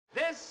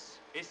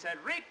It's a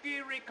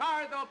Ricky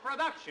Ricardo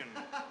production.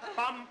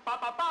 Bum, ba,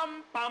 ba,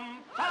 bum, bum,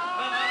 bum.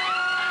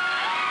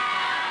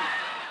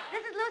 This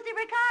is Lucy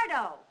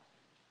Ricardo.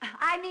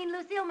 I mean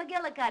Lucille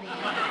McGillicuddy.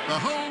 The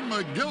Whole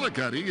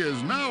McGillicuddy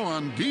is now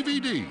on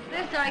DVD.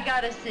 This I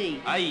gotta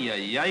see. Ay,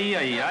 ay, ay,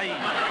 ay,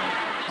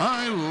 ay.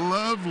 I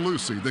Love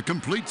Lucy, the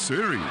complete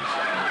series.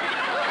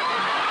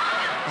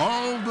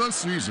 All the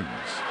seasons.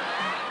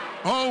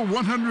 All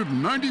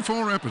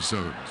 194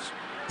 episodes.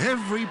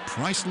 Every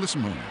priceless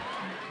moment.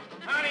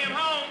 Honey, I'm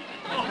home.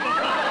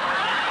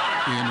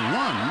 In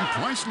one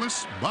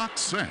priceless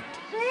box set.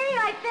 See,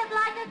 I fit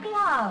like a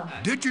glove.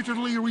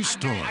 Digitally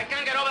restored. I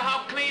can't get over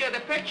how clear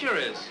the picture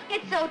is.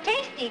 It's so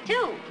tasty,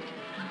 too.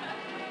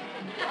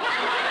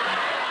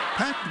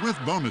 Packed with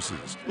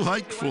bonuses,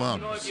 like Know if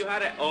flubs. you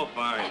had it. Oh,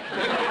 fine.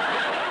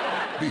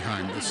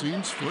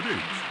 Behind-the-scenes footage.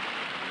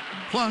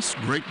 Plus,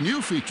 great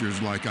new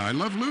features like I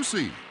Love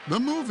Lucy, the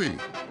movie.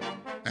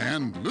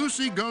 And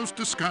Lucy Goes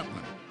to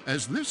Scotland,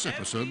 as this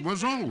episode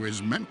was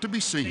always meant to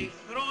be seen.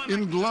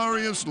 In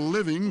glorious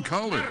living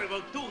color.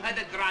 Terrible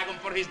two-headed dragon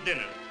for his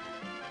dinner.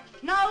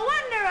 No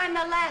wonder I'm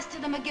the last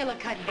of the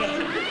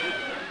McGillicuddies.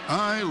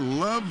 I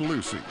Love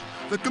Lucy,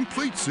 the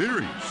complete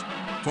series.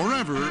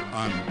 Forever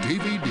on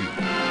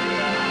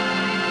DVD.